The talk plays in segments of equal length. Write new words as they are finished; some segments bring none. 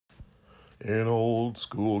In old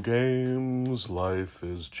school games, life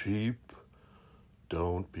is cheap.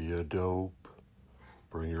 Don't be a dope.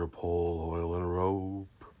 Bring your pole, oil, and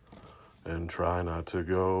rope. And try not to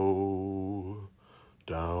go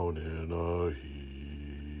down in a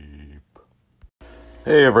heap.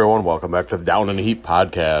 Hey everyone, welcome back to the Down in a Heap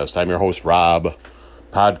podcast. I'm your host, Rob,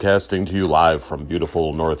 podcasting to you live from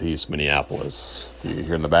beautiful northeast Minneapolis. You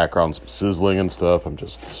hear in the background some sizzling and stuff. I'm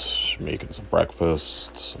just making some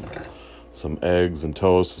breakfast, some eggs and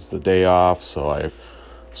toast. It's the day off, so I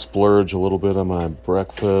splurge a little bit on my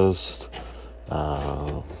breakfast.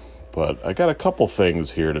 But I got a couple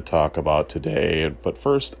things here to talk about today. But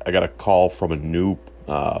first, I got a call from a new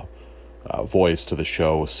voice to the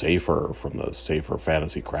show, Safer, from the Safer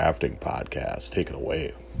Fantasy Crafting podcast. Take it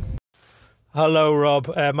away. Hello, Rob.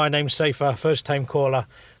 My name's Safer, first-time caller.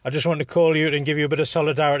 I just want to call you and give you a bit of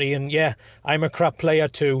solidarity. And yeah, I'm a crap player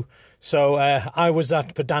too. So I was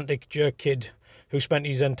that pedantic jerk kid who spent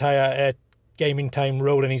his entire gaming time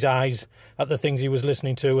rolling his eyes at the things he was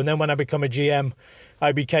listening to. And then when I became a GM,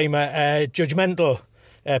 I became a judgmental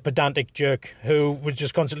pedantic jerk who would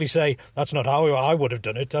just constantly say, that's not how I would have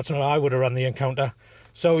done it. That's not how I would have run the encounter.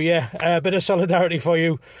 So yeah, a bit of solidarity for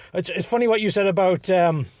you. It's funny what you said about,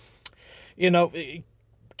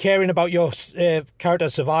 caring about your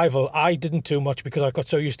character's survival. I didn't too much because I got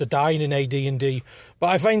so used to dying in AD&D. But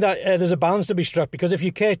I find that there's a balance to be struck, because if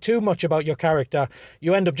you care too much about your character,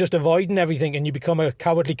 you end up just avoiding everything and you become a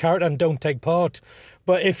cowardly character and don't take part.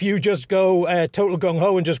 But if you just go total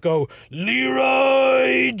gung-ho and just go,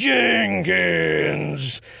 Leroy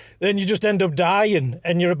Jenkins, then you just end up dying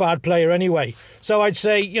and you're a bad player anyway. So I'd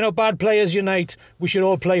say, bad players unite. We should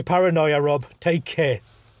all play Paranoia, Rob. Take care.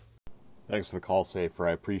 Thanks for the call, Safer.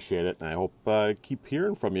 I appreciate it, and I hope I keep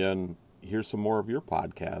hearing from you and hear some more of your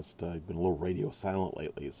podcast. I've been a little radio silent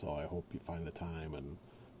lately, so I hope you find the time and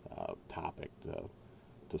topic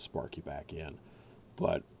to spark you back in.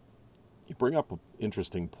 But you bring up an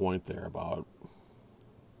interesting point there about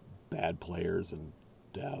bad players and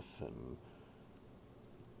death and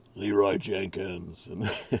Leroy Jenkins and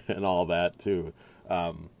and all that too,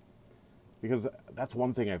 because that's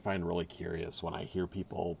one thing I find really curious when I hear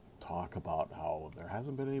people talk about how there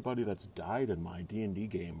hasn't been anybody that's died in my D&D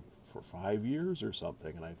game for 5 years or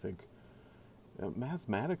something, and I think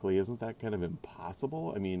mathematically, isn't that kind of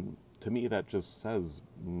impossible? I mean, to me that just says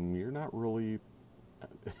you're not really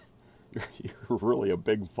you're really a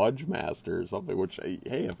big fudge master or something, which, hey,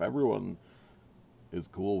 if everyone is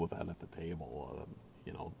cool with that at the table,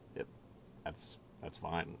 that's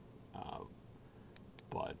fine,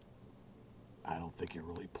 but I don't think you're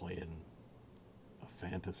really playing a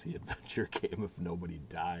fantasy adventure game if nobody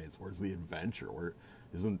dies. Where's the adventure? Where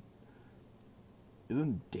isn't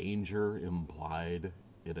danger implied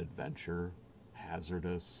in adventure?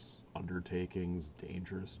 Hazardous undertakings,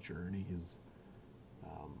 dangerous journeys.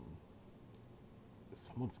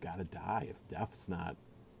 Someone's got to die. If death's not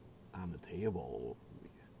on the table,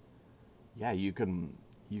 yeah, you can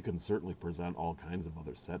certainly present all kinds of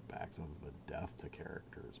other setbacks other than death to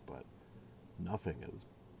characters, but nothing is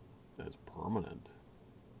as permanent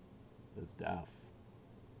as death.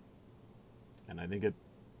 And I think it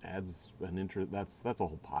adds an interest. That's a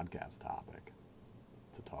whole podcast topic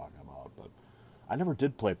to talk about. But I never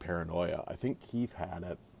did play Paranoia. I think Keith had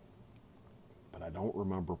it, but I don't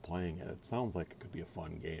remember playing it. It sounds like it could be a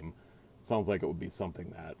fun game. It sounds like it would be something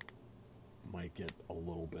that might get a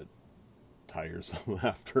little bit tiresome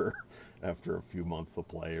after a few months of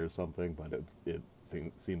play or something, but it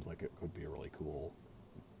seems like it could be a really cool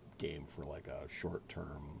game for like a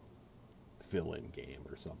short-term fill-in game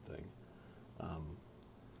or something.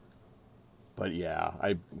 But yeah,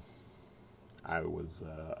 I was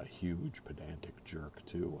a huge pedantic jerk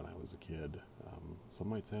too when I was a kid. Some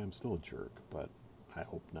might say I'm still a jerk, but I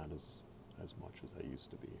hope not as much as I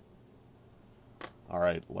used to be. All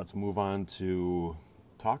right, let's move on to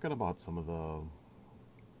talking about some of the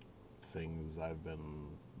things I've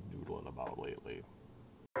been noodling about lately.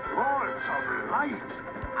 Lords of Light!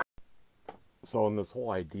 So in this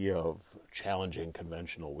whole idea of challenging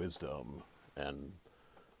conventional wisdom and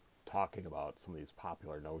talking about some of these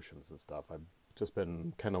popular notions and stuff, I've just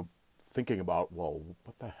been kind of thinking about, well,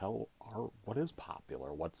 what is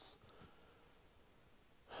popular? What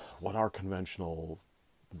are conventional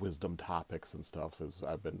wisdom topics and stuff?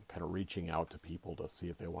 I've been kind of reaching out to people to see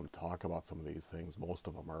if they want to talk about some of these things. Most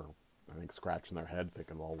of them are, I think, scratching their head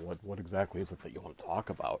thinking, well, what exactly is it that you want to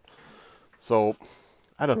talk about? So,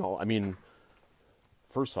 I don't know. I mean,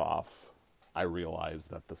 first off, I realize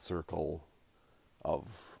that the circle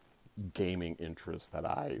of gaming interests that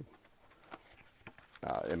I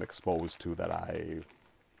am exposed to, that I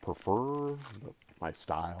prefer, my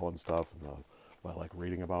style and stuff, and what I like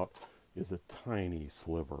reading about, is a tiny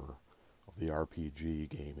sliver of the RPG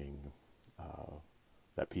gaming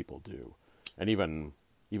that people do. And even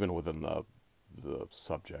within the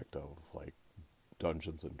subject of like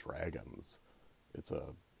Dungeons and Dragons, it's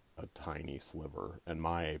a tiny sliver. And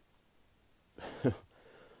my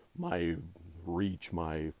my reach,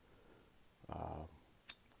 my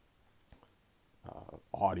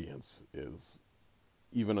audience is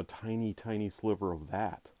even a tiny, tiny sliver of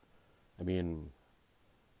that. I mean,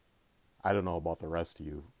 I don't know about the rest of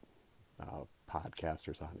you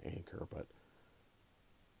podcasters on Anchor, but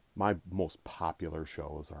my most popular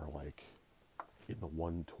shows are like in the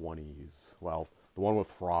 120s. Well, the one with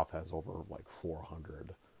Froth has over like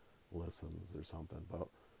 400 listens or something, but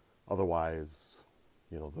otherwise,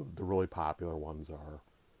 you know, the really popular ones are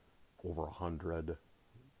over 100.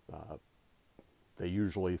 They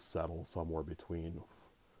usually settle somewhere between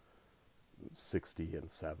 60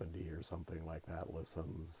 and 70 or something like that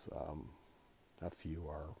listens. A few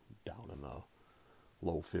are down in the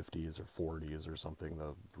low 50s or 40s or something,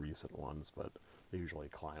 the recent ones, but they usually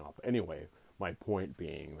climb up. Anyway, my point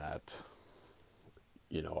being that,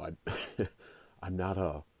 you know, I'm not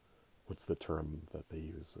a, what's the term that they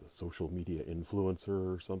use, a social media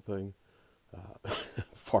influencer or something?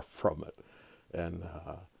 Far from it. And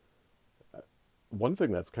one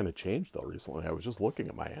thing that's kind of changed, though, recently, I was just looking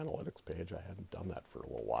at my analytics page. I hadn't done that for a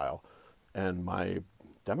little while. And my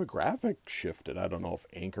demographic shifted. I don't know if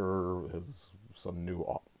Anchor has some new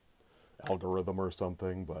algorithm or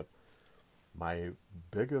something, but my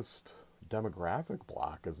biggest demographic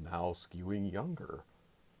block is now skewing younger.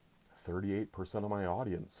 38% of my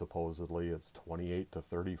audience supposedly is 28 to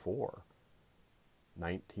 34.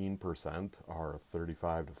 19% are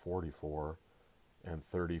 35 to 44, and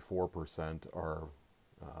 34% are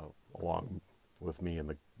along with me in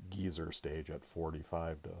the geezer stage at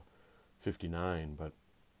 45 to 59, but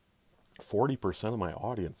 40% of my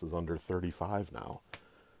audience is under 35 now.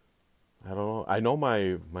 I don't know. I know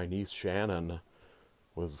my niece Shannon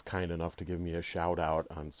was kind enough to give me a shout out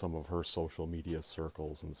on some of her social media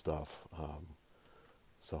circles and stuff.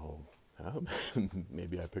 So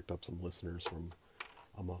maybe I picked up some listeners from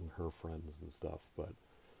among her friends and stuff.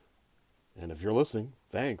 And if you're listening,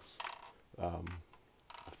 thanks.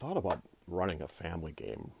 I've thought about running a family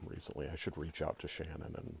game recently. I should reach out to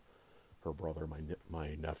Shannon and her brother,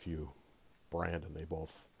 my nephew Brandon. They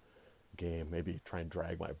both game. Maybe try and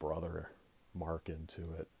drag my brother Mark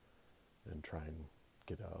into it and try and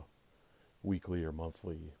get a weekly or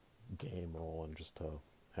monthly game rolling just to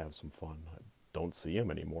have some fun. I don't see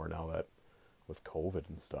him anymore now that with COVID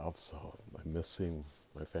and stuff, so I miss seeing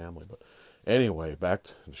my family. But anyway, back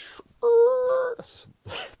to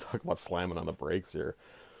talk about slamming on the brakes here.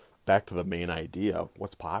 Back to the main idea,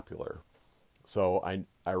 what's popular. So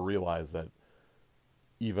I realized that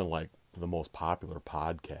even like the most popular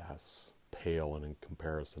podcasts pale in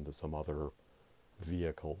comparison to some other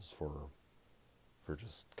vehicles for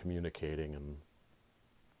just communicating and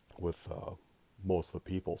with most of the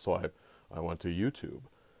people. So I went to YouTube,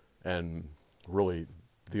 and really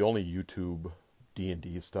the only YouTube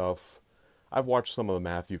D&D stuff, I've watched some of the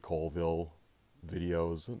Matthew Colville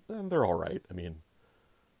videos, and they're all right. I mean,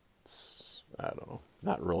 it's, I don't know,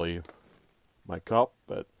 not really my cup,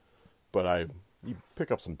 but you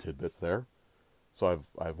pick up some tidbits there. So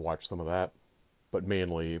I've watched some of that, but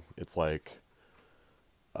mainly it's like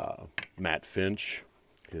Matt Finch,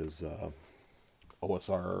 his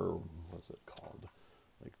OSR, what's it called?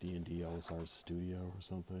 Like D&D OSR Studio or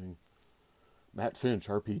something. Matt Finch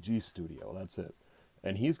RPG Studio, that's it.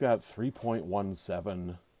 And he's got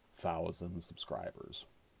 3.17 thousand subscribers.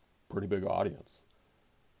 Pretty big audience.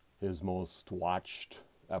 His most watched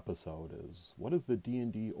episode is, what is the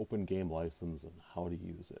D&D open game license and how to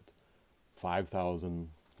use it? 5,000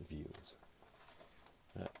 views.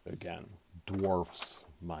 Again, dwarfs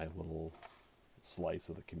my little slice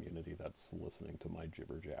of the community that's listening to my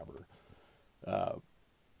jibber jabber.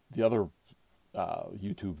 The other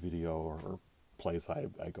YouTube video or place I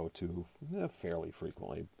go to fairly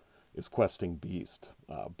frequently is Questing Beast,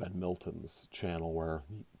 Ben Milton's channel, where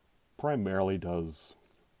he primarily does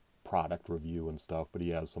product review and stuff, but he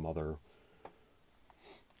has some other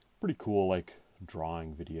pretty cool like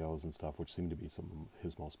drawing videos and stuff, which seem to be some of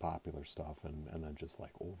his most popular stuff, and then just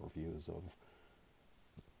like overviews of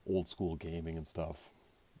old school gaming and stuff.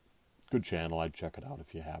 Good channel. I'd check it out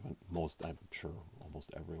if you haven't. I'm sure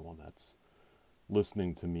almost everyone that's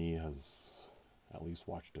listening to me has at least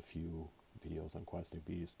watched a few videos on Questing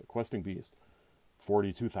Beast. But Questing Beast,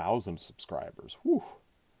 42,000 subscribers. Whew.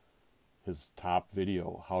 His top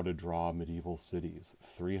video, How to Draw Medieval Cities,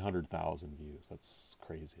 300,000 views. That's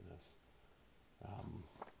craziness.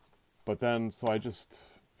 But then, so I just,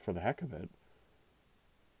 for the heck of it,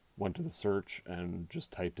 went to the search and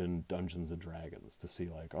just typed in Dungeons and Dragons to see,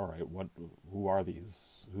 like, all right, who are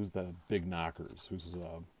these? Who's the big knockers? Who's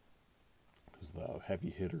the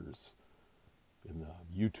heavy hitters in the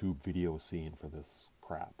YouTube video scene for this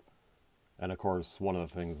crap? And of course, one of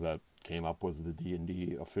the things that came up was the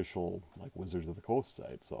D&D official, like, Wizards of the Coast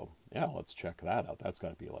site. So yeah, let's check that out. That's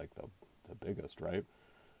got to be like the biggest, right?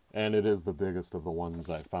 And it is the biggest of the ones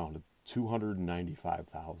I found. It's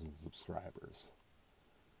 295,000 subscribers.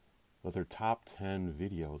 But their top 10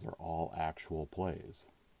 videos are all actual plays.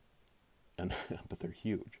 And but they're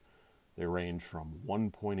huge. They range from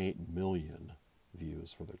 1.8 million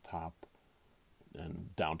views for their top,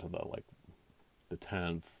 and down to the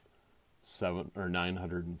 10th,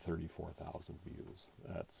 934,000 views.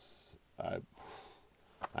 That's, I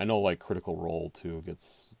know, like, Critical Role too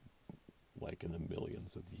gets like in the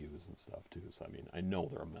millions of views and stuff too. So I mean, I know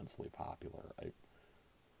they're immensely popular.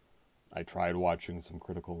 I tried watching some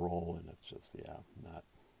Critical Role, and it's just, yeah, not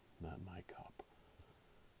my cup.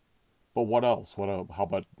 But what else? How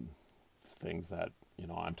about things that,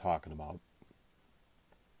 I'm talking about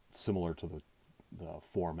similar to the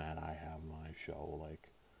format I have in my show? Like,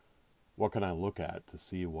 what can I look at to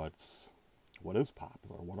see what is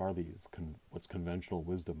popular? What are these? What's conventional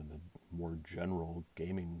wisdom in the more general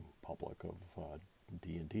gaming public of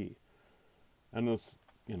D&D? And this,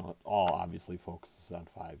 it all obviously focuses on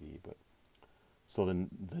 5e, but so then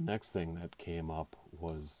the next thing that came up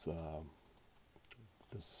was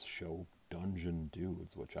this show Dungeon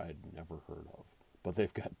Dudes, which I had never heard of, but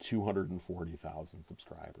they've got 240,000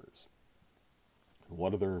 subscribers. And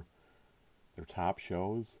what are their top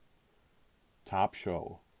shows? Top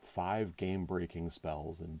show: 5 game-breaking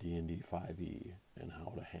spells in D&D 5e and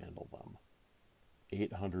how to handle them.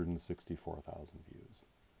 864,000 views.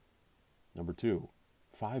 Number 2,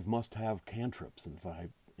 5 must-have cantrips in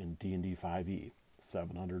D&D 5e.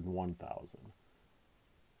 701,000.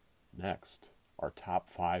 Next, our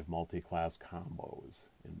top 5 multi-class combos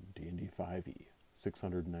in D&D 5e.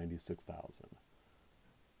 696,000.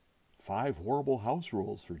 5 horrible house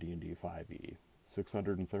rules for D&D 5e.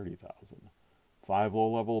 630,000. 5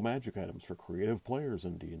 low-level magic items for creative players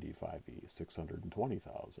in D&D 5e.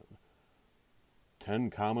 620,000.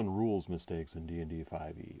 10 common rules mistakes in D&D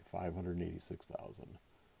 5e. 586,000.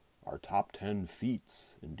 Our top 10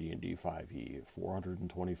 feats in D&D 5e,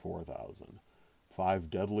 424,000. 5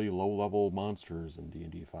 deadly low-level monsters in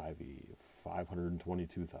D&D 5e,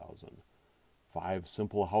 522,000. 5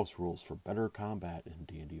 simple house rules for better combat in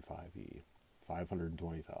D&D 5e,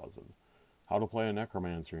 520,000. How to play a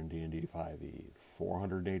necromancer in D&D 5e,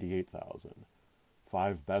 488,000.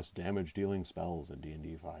 5 best damage-dealing spells in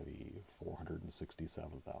D&D 5e,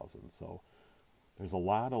 467,000. So there's a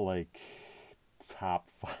lot of, like, top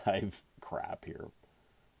 5 crap here.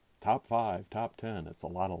 Top 5, top 10. It's a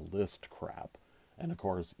lot of list crap. And of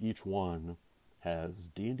course, each one has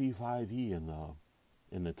D&D 5e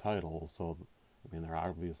in the title, so I mean, they're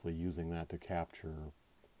obviously using that to capture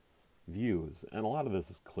views. And a lot of this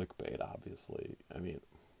is clickbait, obviously. I mean,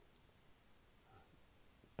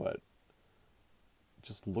 but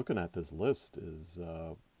just looking at this list is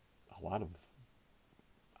a lot of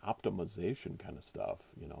optimization kind of stuff,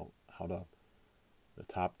 how to the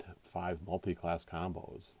top 5 multi-class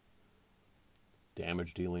combos,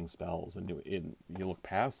 damage-dealing spells, and you look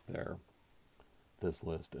past this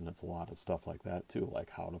list, and it's a lot of stuff like that too,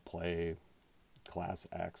 like how to play class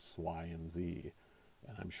X, Y, and Z,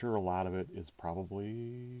 and I'm sure a lot of it is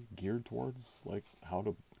probably geared towards like how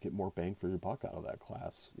to get more bang for your buck out of that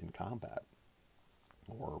class in combat,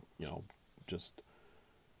 or just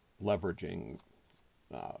leveraging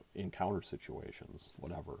encounter situations,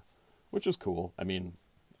 whatever. Which is cool. I mean,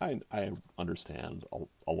 I understand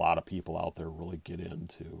a lot of people out there really get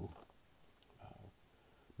into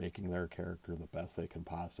making their character the best they can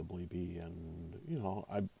possibly be, and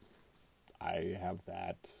I have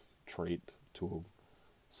that trait to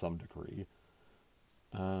some degree.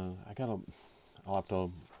 I'll have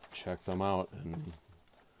to check them out and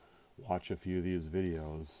watch a few of these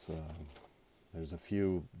videos. There's a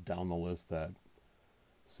few down the list that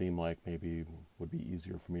seem like maybe would be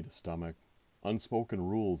easier for me to stomach. Unspoken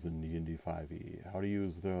rules in D&D 5e. How to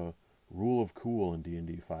use the rule of cool in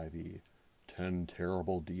D&D 5e. 10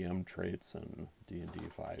 terrible DM traits in D&D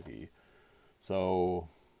 5e. So,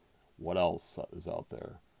 what else is out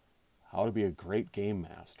there? How to be a great game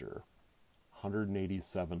master.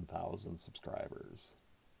 187,000 subscribers.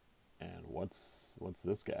 And what's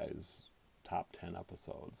this guy's top 10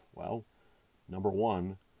 episodes. Well, number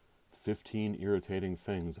 1, 15 irritating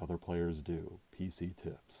things other players do. PC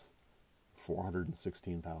tips.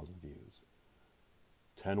 416,000 views.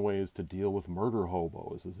 10 ways to deal with murder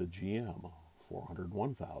hobos as a GM.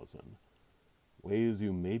 401,000. Ways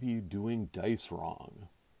you may be doing dice wrong.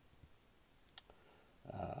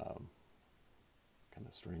 Kind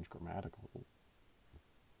of strange grammatical.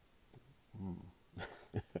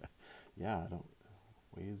 Yeah, I don't.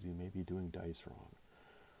 Ways you may be doing dice wrong.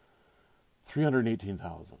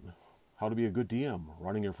 318,000. How to be a good DM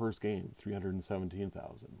running your first game.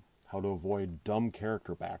 317,000. How to avoid dumb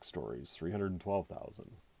character backstories. 312,000.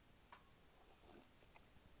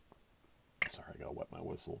 Sorry, I gotta wet my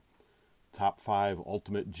whistle. Top 5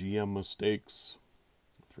 ultimate GM mistakes.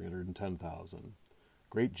 310,000.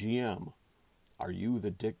 Great GM. Are you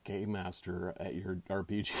the dick game master at your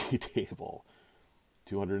RPG table?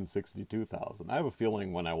 262,000. I have a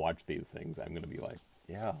feeling when I watch these things, I'm going to be like,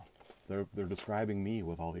 yeah, they're describing me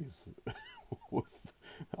with all these, with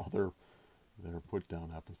all their put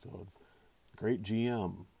down episodes. Great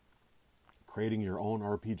GM. Creating your own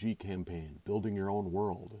RPG campaign. Building your own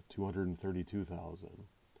world. 232,000.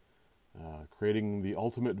 Creating the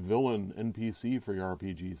ultimate villain NPC for your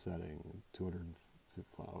RPG setting.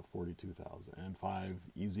 242,000. And 5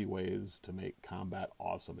 easy ways to make combat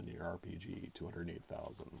awesome in your RPG.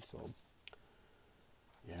 208,000. So,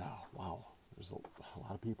 yeah, wow. There's a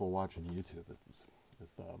lot of people watching YouTube. It's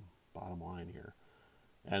the bottom line here.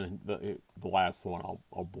 And the last one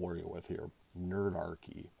I'll bore you with here.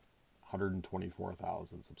 Nerdarchy.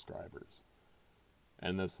 124,000 subscribers.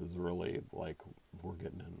 And this is really like we're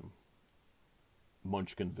getting in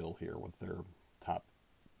Munchkinville here with their top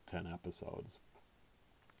 10 episodes.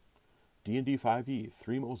 D&D 5e,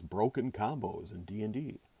 3 most broken combos in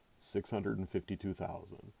D&D,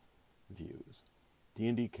 652,000 views.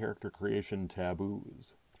 D&D character creation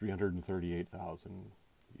taboos, 338,000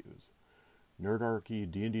 views. Nerdarchy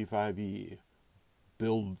D&D 5e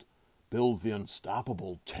builds the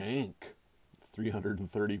unstoppable tank,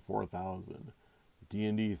 334,000.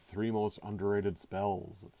 D&D 3 most underrated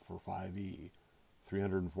spells for 5e,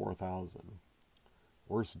 304,000.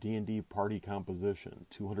 Worst D&D party composition,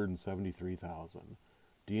 273,000.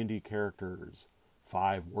 D&D characters,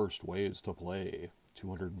 5 worst ways to play,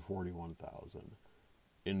 241,000.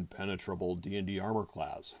 Impenetrable D&D armor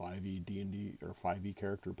class, 5e D&D or 5e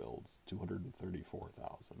character builds,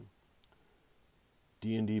 234,000.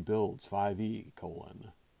 D&D builds 5e,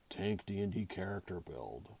 tank D&D character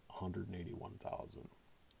build, 181,000.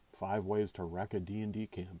 5 ways to wreck a D&D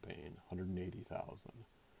campaign, 180,000.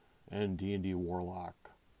 And D&D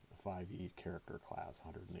Warlock 5e character class,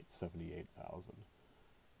 178,000.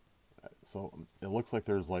 So it looks like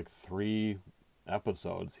there's like 3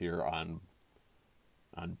 episodes here on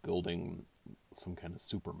building some kind of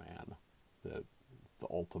Superman, the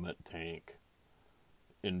ultimate tank,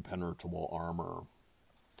 impenetrable armor,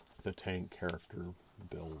 the tank character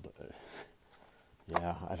build.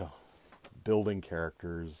 Yeah, building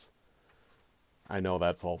characters. I know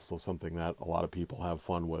that's also something that a lot of people have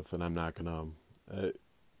fun with, and I'm not gonna.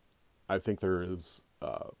 I think there is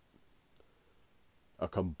a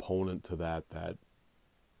component to that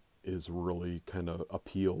is really kind of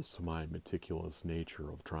appeals to my meticulous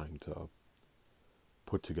nature of trying to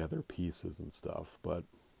put together pieces and stuff. But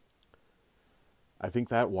I think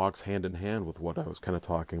that walks hand in hand with what I was kind of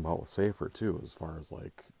talking about with Safer too, as far as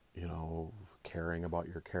like, caring about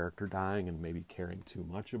your character dying and maybe caring too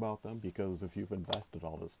much about them, because if you've invested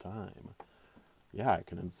all this time, yeah,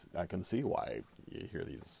 I can see why you hear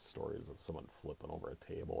these stories of someone flipping over a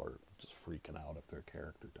table or just freaking out if their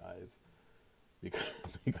character dies,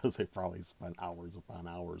 because they probably spent hours upon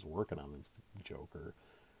hours working on this Joker.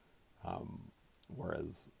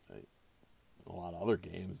 Whereas a lot of other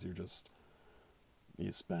games,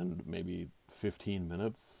 you spend maybe 15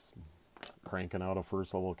 minutes cranking out a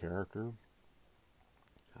first level character.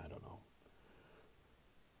 I don't know.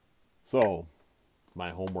 So,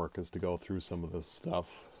 my homework is to go through some of this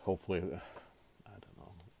stuff. Hopefully, I don't know.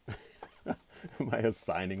 Am I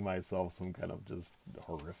assigning myself some kind of just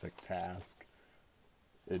horrific task?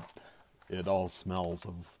 It all smells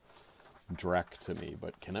of Drek to me,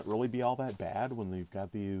 but can it really be all that bad when you've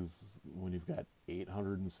got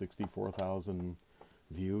 864,000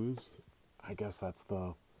 views? I guess that's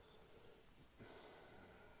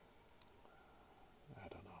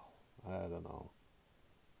I don't know.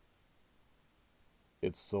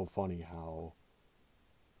 It's so funny how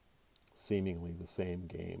seemingly the same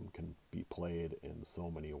game can be played in so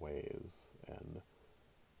many ways, and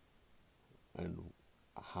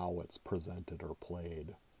how it's presented or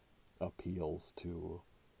played appeals to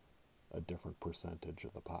a different percentage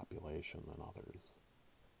of the population than others?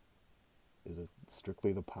 Is it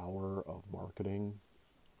strictly the power of marketing?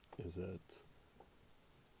 Is it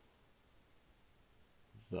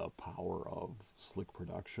the power of slick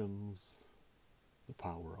productions? The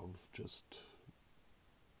power of just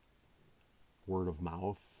word of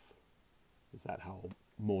mouth? Is that how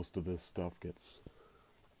most of this stuff gets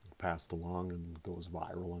passed along and goes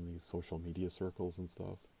viral in these social media circles and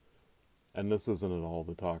stuff? And this isn't at all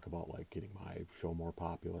to talk about like getting my show more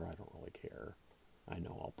popular. I don't really care. I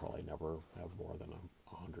know I'll probably never have more than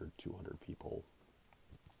 100, 200 people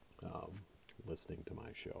listening to my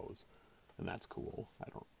shows, and that's cool. I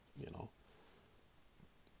don't,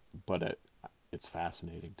 but it's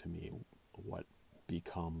fascinating to me what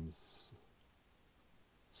becomes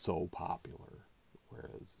so popular,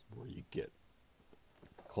 where you get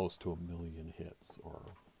close to 1 million hits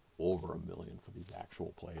or over 1 million for these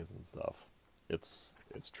actual plays and stuff. It's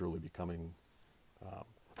truly becoming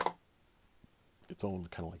its own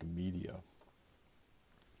kind of like a media,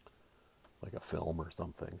 like a film or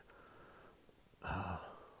something.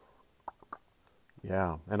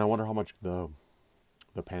 Yeah, and I wonder how much the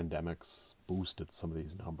pandemics boosted some of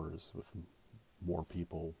these numbers with more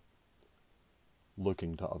people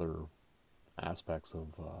looking to other aspects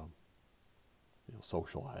of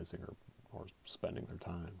socializing or spending their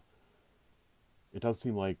time. It does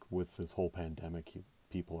seem like with this whole pandemic,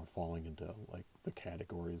 people are falling into like the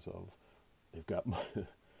categories of they've got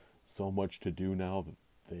so much to do now that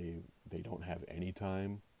they don't have any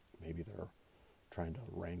time. Maybe they're trying to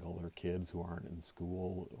wrangle their kids who aren't in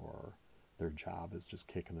school, or their job is just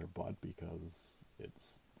kicking their butt because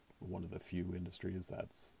it's one of the few industries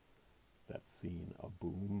that's seen a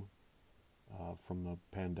boom from the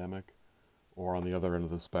pandemic. Or on the other end of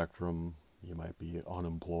the spectrum, you might be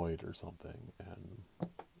unemployed or something and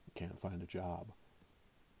can't find a job.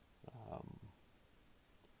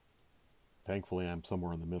 Thankfully, I'm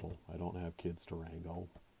somewhere in the middle. I don't have kids to wrangle.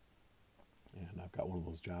 And I've got one of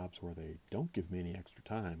those jobs where they don't give me any extra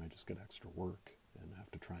time. I just get extra work and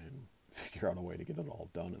have to try and figure out a way to get it all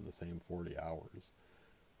done in the same 40 hours.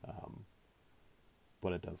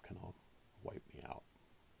 But it does kind of wipe me out.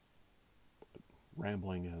 But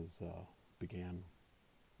rambling has began,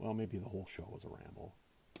 well, maybe the whole show was a ramble.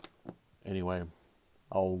 Anyway,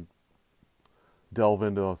 I'll delve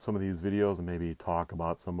into some of these videos and maybe talk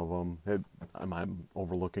about some of them. I'm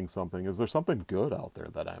overlooking something. Is there something good out there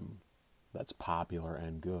that's popular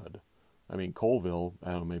and good? I mean, Colville,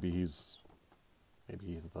 I don't know, maybe he's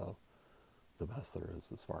the best there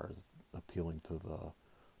is as far as appealing to the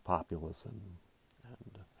populace and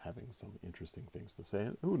having some interesting things to say.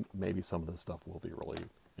 Maybe some of this stuff will be really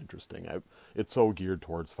interesting. It's so geared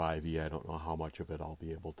towards 5e, I don't know how much of it I'll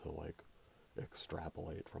be able to like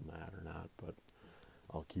extrapolate from that or not, but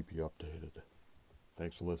I'll keep you updated.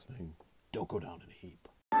 Thanks for listening. Don't go down in a heap.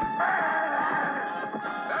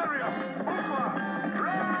 Area!